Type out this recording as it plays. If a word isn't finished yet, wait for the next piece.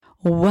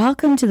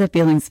Welcome to the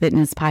Feelings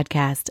Fitness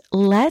Podcast.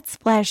 Let's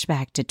flash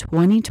back to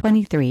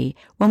 2023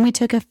 when we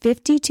took a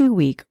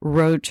 52-week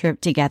road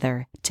trip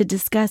together to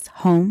discuss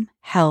home,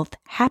 health,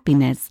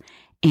 happiness,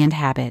 and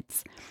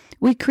habits.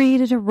 We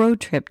created a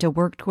road trip to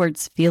work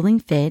towards feeling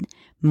fit,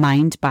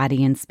 mind,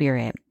 body, and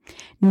spirit.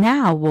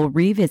 Now we'll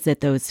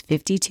revisit those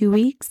 52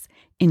 weeks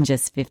in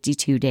just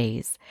 52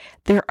 days.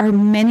 There are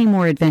many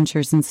more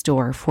adventures in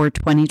store for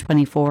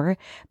 2024,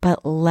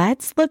 but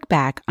let's look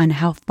back on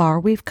how far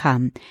we've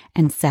come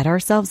and set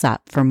ourselves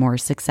up for more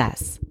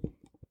success.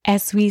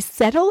 As we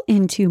settle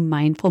into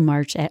Mindful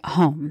March at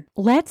home,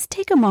 let's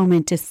take a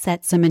moment to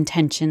set some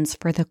intentions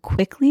for the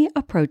quickly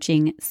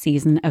approaching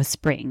season of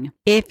spring.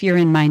 If you're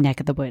in my neck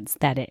of the woods,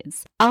 that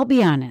is. I'll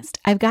be honest,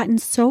 I've gotten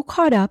so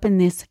caught up in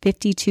this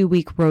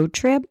 52-week road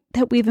trip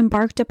that we've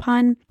embarked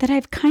upon that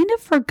I've kind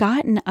of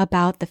forgotten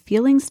about the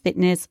Feelings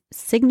Fitness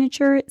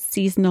signature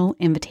seasonal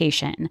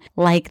invitation,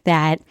 like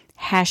that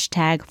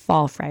hashtag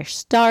fall fresh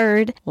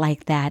start,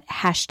 like that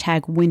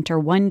hashtag winter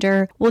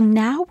wonder. Well,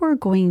 now we're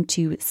going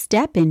to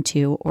step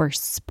into, or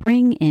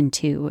spring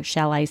into,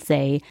 shall I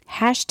say,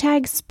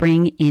 hashtag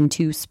spring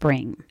into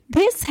spring.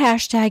 This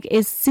hashtag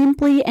is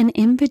simply an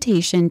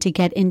invitation to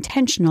get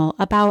intentional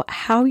about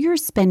how you're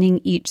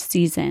spending each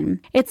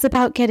season. It's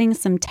about getting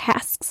some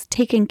tasks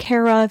taken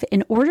care of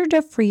in order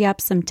to free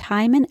up some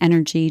time and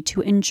energy to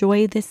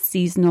enjoy the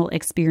seasonal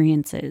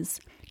experiences.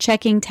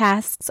 Checking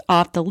tasks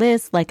off the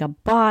list like a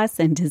boss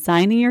and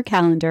designing your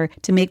calendar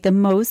to make the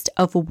most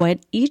of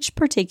what each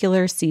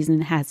particular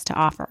season has to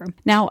offer.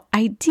 Now,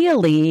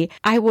 ideally,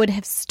 I would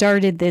have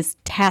started this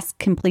task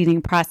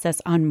completing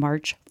process on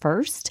March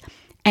 1st.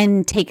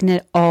 And taken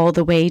it all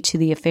the way to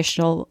the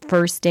official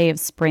first day of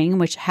spring,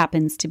 which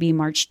happens to be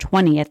March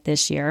 20th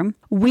this year.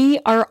 We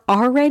are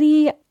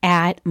already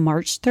at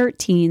March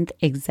 13th,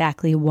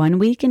 exactly 1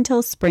 week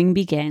until spring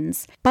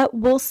begins, but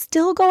we'll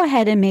still go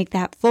ahead and make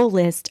that full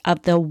list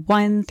of the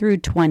 1 through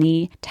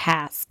 20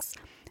 tasks.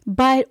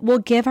 But we'll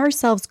give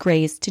ourselves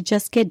grace to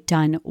just get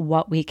done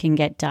what we can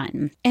get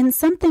done. And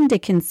something to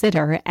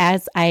consider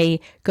as I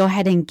go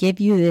ahead and give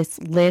you this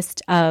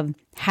list of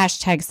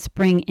hashtag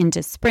spring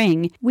into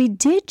spring, we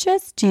did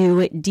just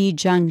do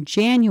De-Junk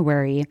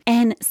January,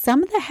 and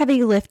some of the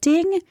heavy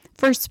lifting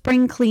for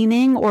spring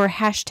cleaning or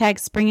hashtag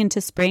spring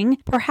into spring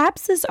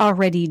perhaps is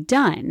already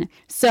done.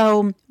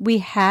 So we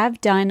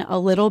have done a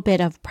little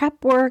bit of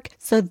prep work.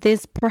 So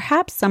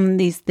perhaps some of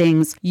these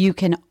things you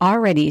can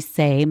already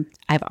say,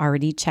 I've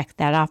already checked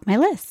that off my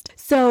list.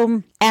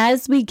 So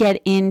as we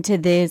get into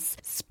this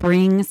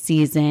spring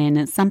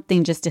season,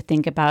 something just to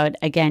think about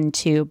again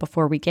too,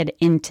 before we get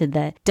into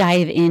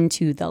dive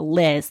into the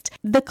list,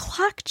 the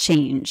clock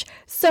change.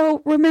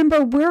 So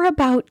remember, we're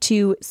about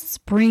to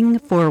spring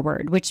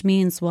forward, which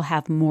means we'll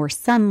have more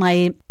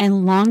sunlight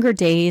and longer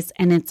days,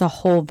 and it's a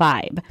whole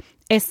vibe,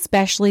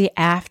 especially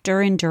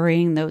after and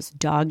during those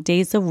dog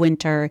days of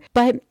winter.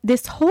 But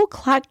this whole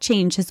clock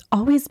change has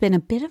always been a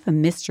bit of a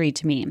mystery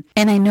to me,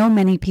 and I know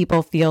many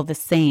people feel the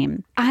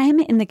same. I'm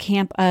in the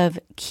camp of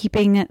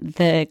keeping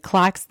the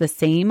clocks the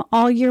same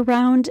all year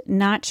round.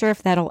 Not sure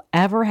if that'll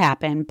ever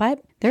happen,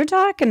 but they're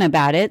talking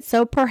about it,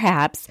 so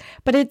perhaps.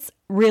 But it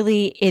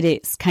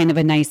is kind of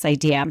a nice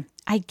idea.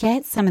 I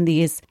get some of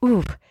these,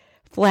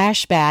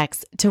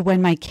 flashbacks to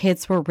when my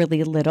kids were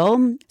really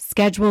little.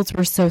 Schedules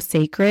were so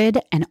sacred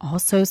and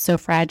also so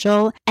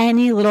fragile.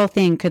 Any little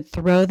thing could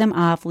throw them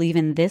off,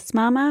 leaving this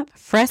mama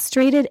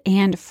frustrated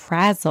and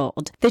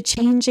frazzled. The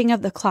changing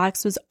of the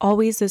clocks was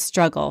always a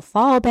struggle.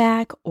 Fall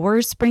back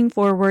or spring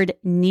forward,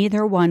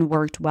 neither one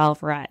worked well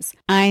for us.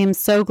 I am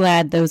so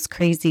glad those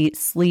crazy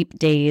sleep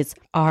days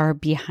are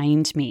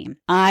behind me.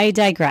 I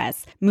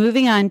digress.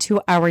 Moving on to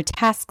our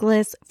task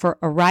list for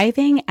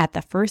arriving at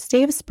the first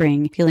day of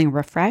spring, feeling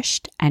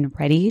refreshed and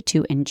ready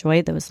to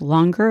enjoy those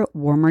longer,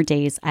 warmer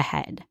days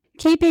ahead.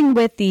 Keeping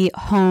with the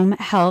home,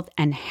 health,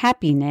 and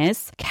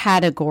happiness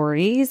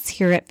categories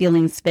here at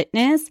Feelings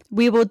Fitness,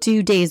 we will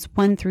do days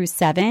 1 through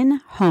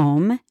 7,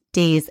 home,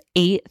 days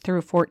 8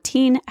 through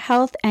 14,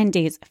 health, and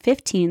days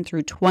 15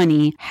 through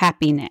 20,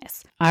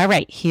 happiness. All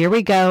right, here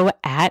we go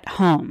at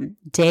home.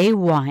 Day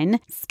 1,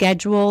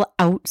 schedule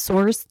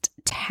outsourced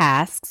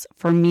tasks.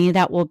 For me,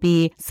 that will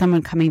be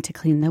someone coming to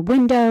clean the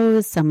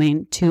windows,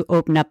 someone to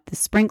open up the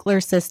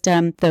sprinkler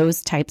system,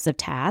 those types of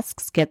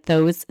tasks. Get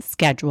those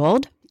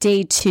scheduled.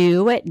 Day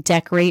 2,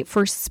 decorate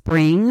for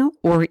spring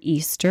or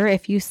Easter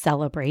if you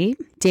celebrate.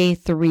 Day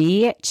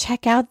 3,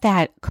 check out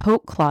that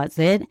coat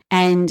closet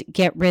and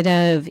get rid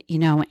of,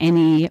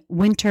 any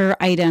winter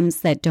items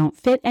that don't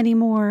fit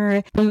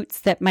anymore, boots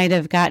that might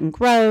have gotten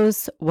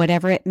gross,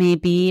 whatever it may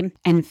be,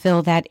 and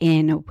fill that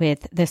in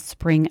with the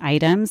spring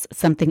items.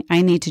 Something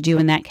I need to do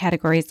in that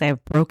category is I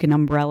have broken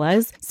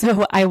umbrellas.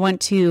 So I want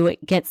to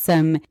get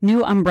some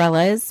new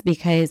umbrellas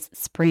because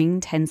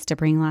spring tends to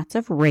bring lots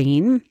of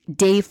rain.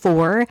 Day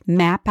 4,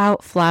 map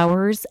out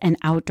flowers and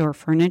outdoor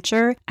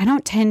furniture. I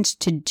don't tend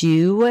to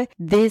do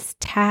this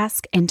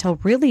task until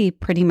really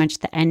pretty much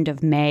the end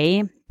of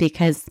May,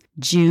 because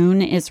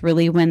June is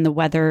really when the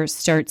weather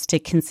starts to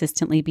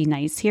consistently be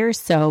nice here.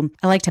 So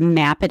I like to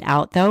map it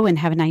out though and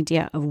have an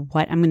idea of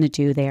what I'm going to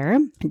do there.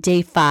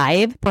 Day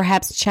 5,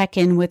 perhaps check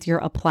in with your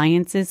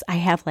appliances. I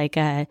have like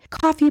a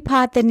coffee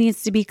pot that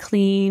needs to be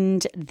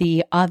cleaned.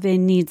 The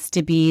oven needs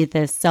to be,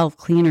 the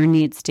self-cleaner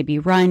needs to be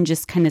run,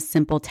 just kind of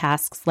simple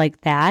tasks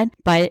like that.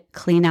 But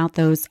clean out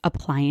those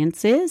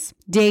appliances.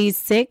 Day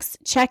 6,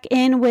 check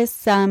in with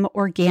some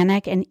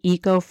organic and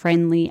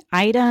eco-friendly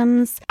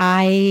items.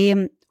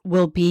 I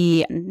will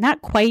be,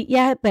 not quite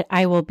yet, but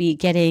I will be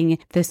getting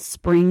the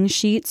spring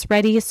sheets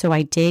ready. So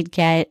I did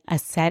get a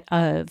set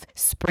of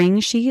spring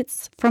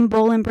sheets from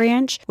Boll &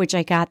 Branch, which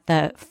I got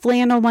the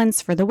flannel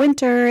ones for the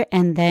winter.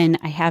 And then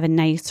I have a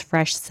nice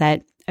fresh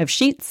set of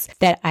sheets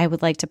that I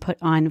would like to put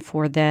on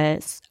for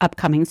the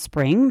upcoming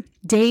spring.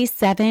 Day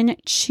 7,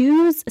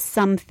 choose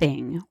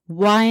something,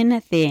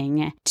 one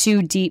thing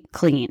to deep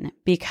clean,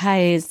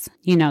 because,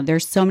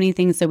 there's so many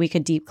things that we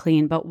could deep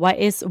clean, but what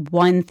is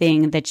one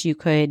thing that you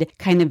could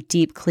kind of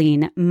deep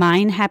clean?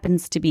 Mine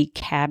happens to be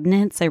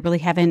cabinets. I really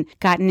haven't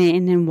gotten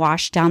in and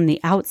washed down the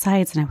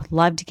outsides, and I would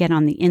love to get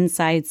on the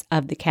insides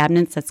of the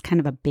cabinets. That's kind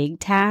of a big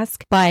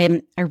task,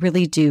 but I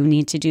really do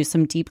need to do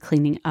some deep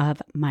cleaning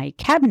of my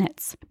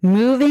cabinets.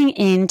 Moving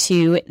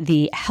into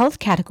the health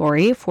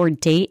category for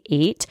day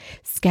 8,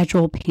 schedule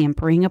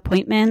pampering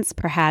appointments,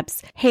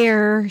 perhaps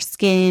hair,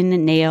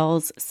 skin,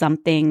 nails,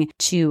 something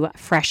to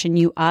freshen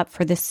you up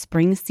for the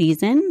spring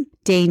season.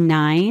 Day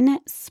 9,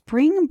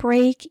 spring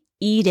break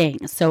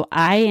eating. So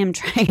I am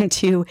trying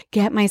to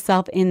get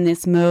myself in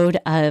this mode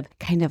of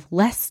kind of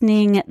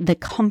lessening the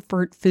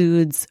comfort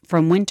foods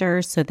from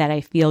winter so that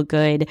I feel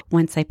good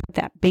once I put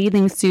that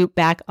bathing suit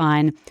back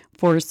on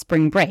for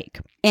spring break.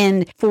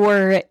 And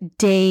for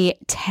day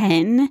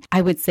 10,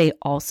 I would say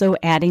also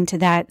adding to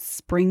that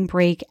spring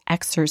break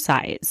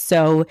exercise.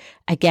 So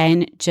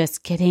again,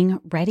 just getting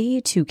ready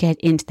to get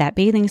into that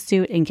bathing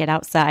suit and get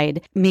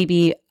outside,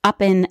 maybe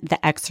upping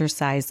the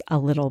exercise a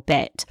little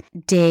bit.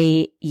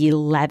 Day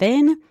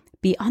 11,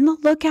 be on the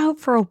lookout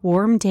for a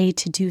warm day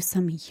to do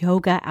some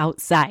yoga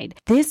outside.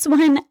 This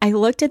one, I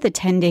looked at the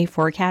 10-day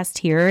forecast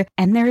here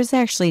and there's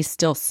actually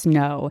still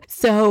snow.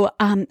 So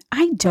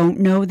I don't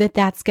know that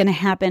that's going to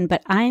happen,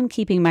 but I'm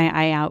keeping my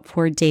eye out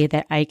for a day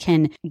that I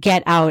can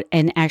get out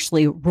and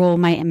actually roll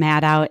my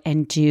mat out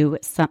and do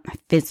some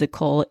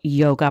physical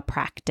yoga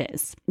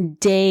practice.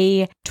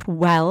 Day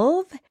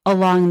 12,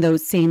 along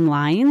those same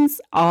lines,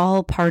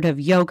 all part of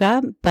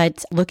yoga,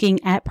 but looking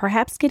at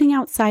perhaps getting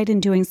outside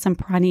and doing some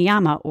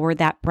pranayama or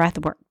that breath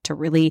work to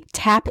really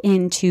tap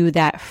into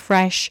that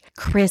fresh,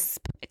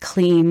 crisp,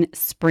 clean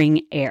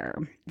spring air.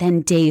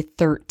 Then day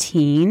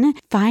 13,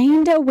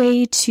 find a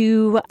way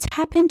to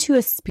tap into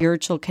a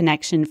spiritual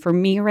connection. For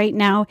me right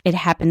now, it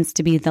happens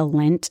to be the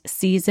Lent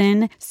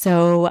season.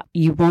 So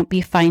you won't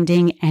be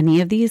finding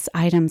any of these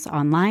items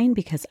online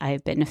because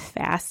I've been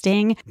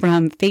fasting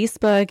from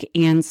Facebook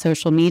and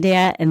social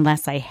media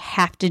unless I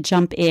have to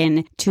jump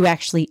in to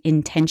actually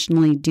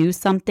intentionally do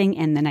something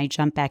and then I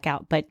jump back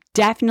out. But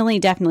definitely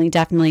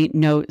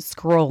no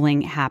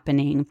scrolling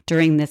happening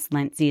during this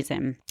Lent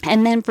season.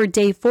 And then for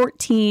day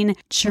 14,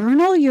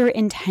 journal your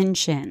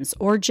intentions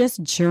or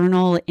just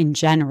journal in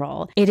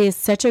general. It is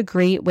such a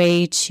great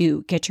way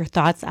to get your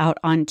thoughts out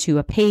onto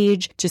a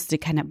page, just to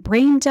kind of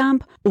brain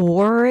dump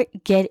or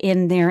get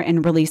in there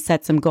and really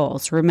set some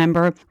goals.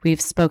 Remember,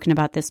 we've spoken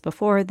about this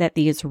before, that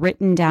these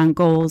written down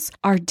goals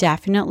are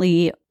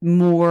definitely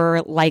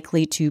more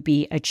likely to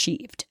be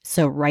achieved.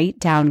 So write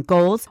down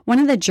goals. One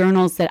of the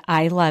journals that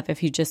I love,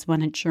 if you just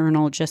want to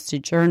journal, just to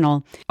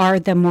journal, are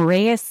the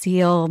Morea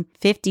Seal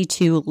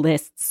 52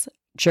 lists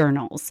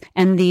journals.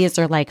 And these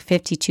are like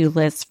 52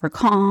 lists for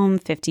calm,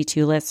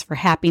 52 lists for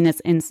happiness,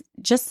 and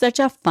just such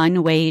a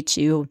fun way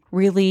to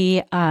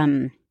really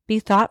be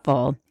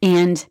thoughtful.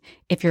 And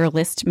if you're a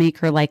list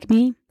maker like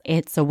me,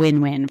 it's a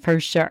win-win for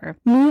sure.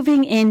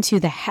 Moving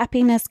into the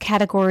happiness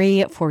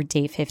category for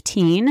day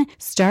 15,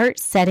 start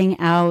setting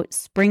out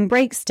spring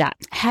break stuff.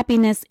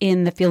 Happiness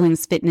in the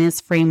Feelings Fitness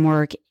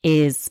framework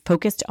is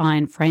focused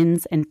on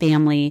friends and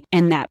family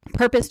and that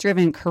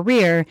purpose-driven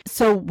career.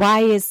 So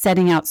why is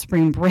setting out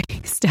spring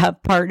break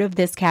stuff part of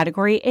this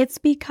category? It's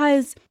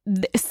because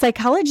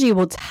psychology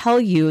will tell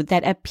you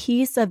that a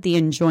piece of the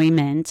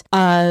enjoyment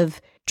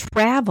of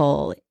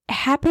travel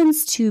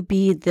happens to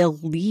be the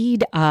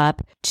lead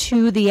up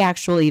to the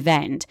actual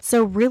event.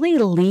 So really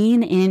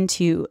lean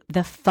into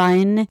the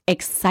fun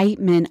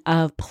excitement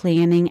of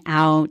planning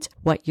out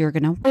what you're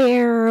going to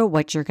wear,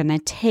 what you're going to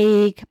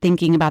take,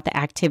 thinking about the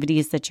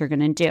activities that you're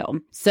going to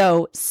do.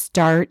 So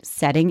start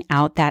setting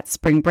out that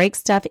spring break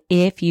stuff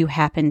if you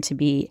happen to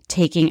be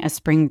taking a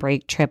spring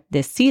break trip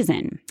this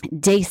season.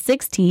 Day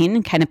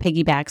 16 kind of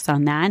piggybacks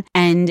on that,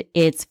 and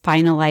it's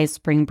finalized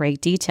spring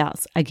break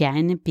details.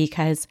 Again,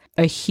 because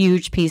a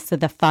huge piece of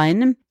the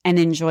fun and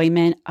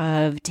enjoyment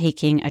of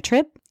taking a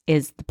trip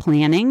is the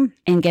planning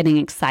and getting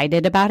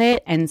excited about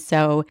it. And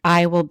so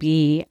I will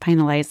be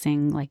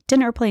finalizing like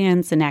dinner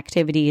plans and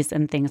activities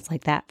and things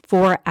like that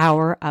for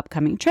our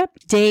upcoming trip.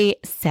 Day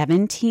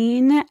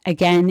 17,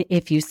 again,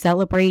 if you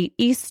celebrate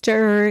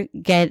Easter,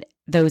 get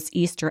those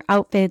Easter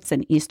outfits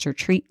and Easter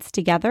treats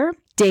together.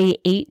 Day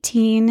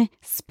 18,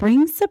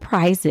 spring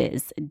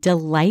surprises.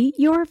 Delight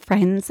your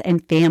friends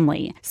and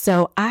family.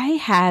 So I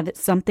have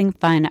something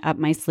fun up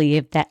my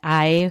sleeve that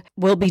I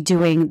will be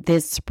doing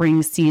this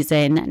spring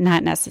season,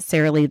 not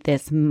necessarily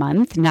this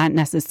month, not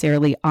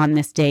necessarily on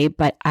this day,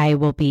 but I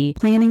will be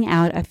planning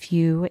out a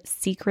few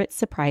secret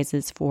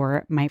surprises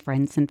for my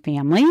friends and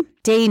family.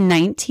 Day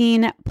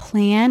 19,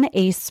 plan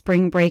a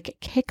spring break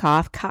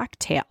kickoff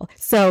cocktail.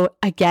 So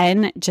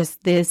again,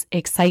 just this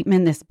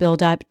excitement, this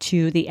build up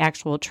to the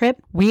actual trip.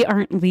 We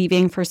aren't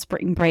leaving for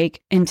spring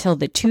break until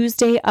the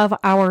Tuesday of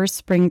our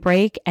spring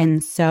break.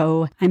 And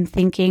so I'm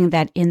thinking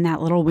that in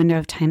that little window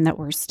of time that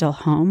we're still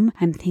home,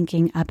 I'm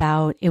thinking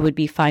about it would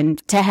be fun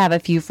to have a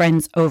few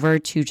friends over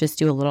to just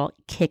do a little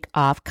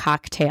kickoff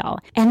cocktail.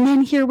 And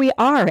then here we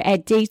are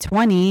at day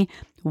 20.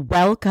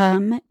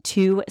 Welcome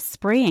to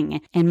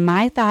spring. And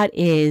my thought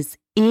is,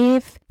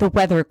 if the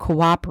weather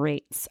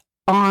cooperates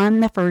on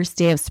the first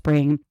day of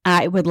spring,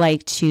 I would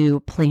like to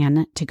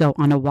plan to go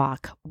on a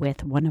walk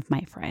with one of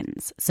my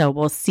friends. So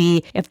we'll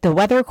see if the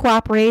weather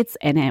cooperates,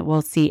 and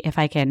we'll see if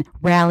I can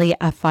rally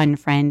a fun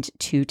friend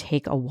to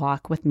take a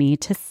walk with me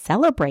to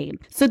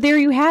celebrate. So there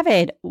you have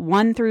it.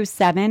 1 through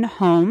 7,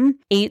 home,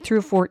 8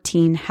 through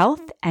 14,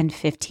 health, and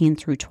 15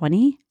 through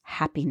 20,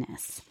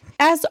 happiness.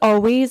 As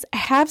always,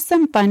 have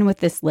some fun with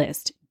this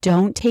list.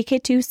 Don't take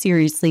it too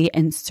seriously,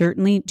 and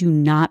certainly do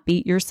not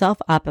beat yourself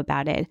up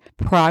about it.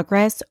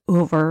 Progress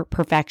over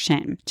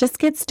perfection. Just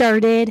get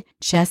started.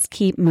 Just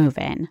keep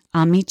moving.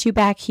 I'll meet you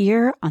back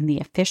here on the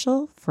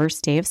official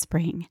first day of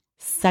spring.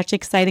 Such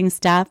exciting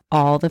stuff.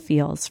 All the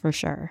feels for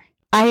sure.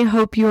 I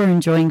hope you are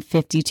enjoying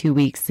 52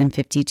 Weeks in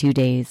 52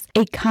 Days,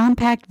 a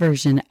compact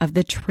version of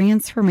the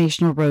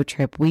transformational road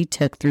trip we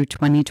took through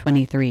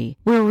 2023.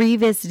 We're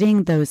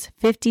revisiting those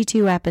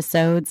 52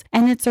 episodes,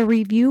 and it's a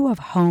review of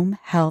home,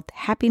 health,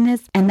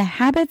 happiness, and the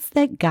habits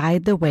that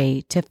guide the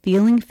way to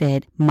feeling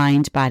fit,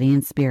 mind, body,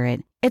 and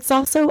spirit. It's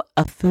also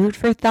a food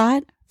for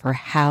thought for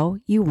how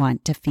you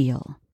want to feel.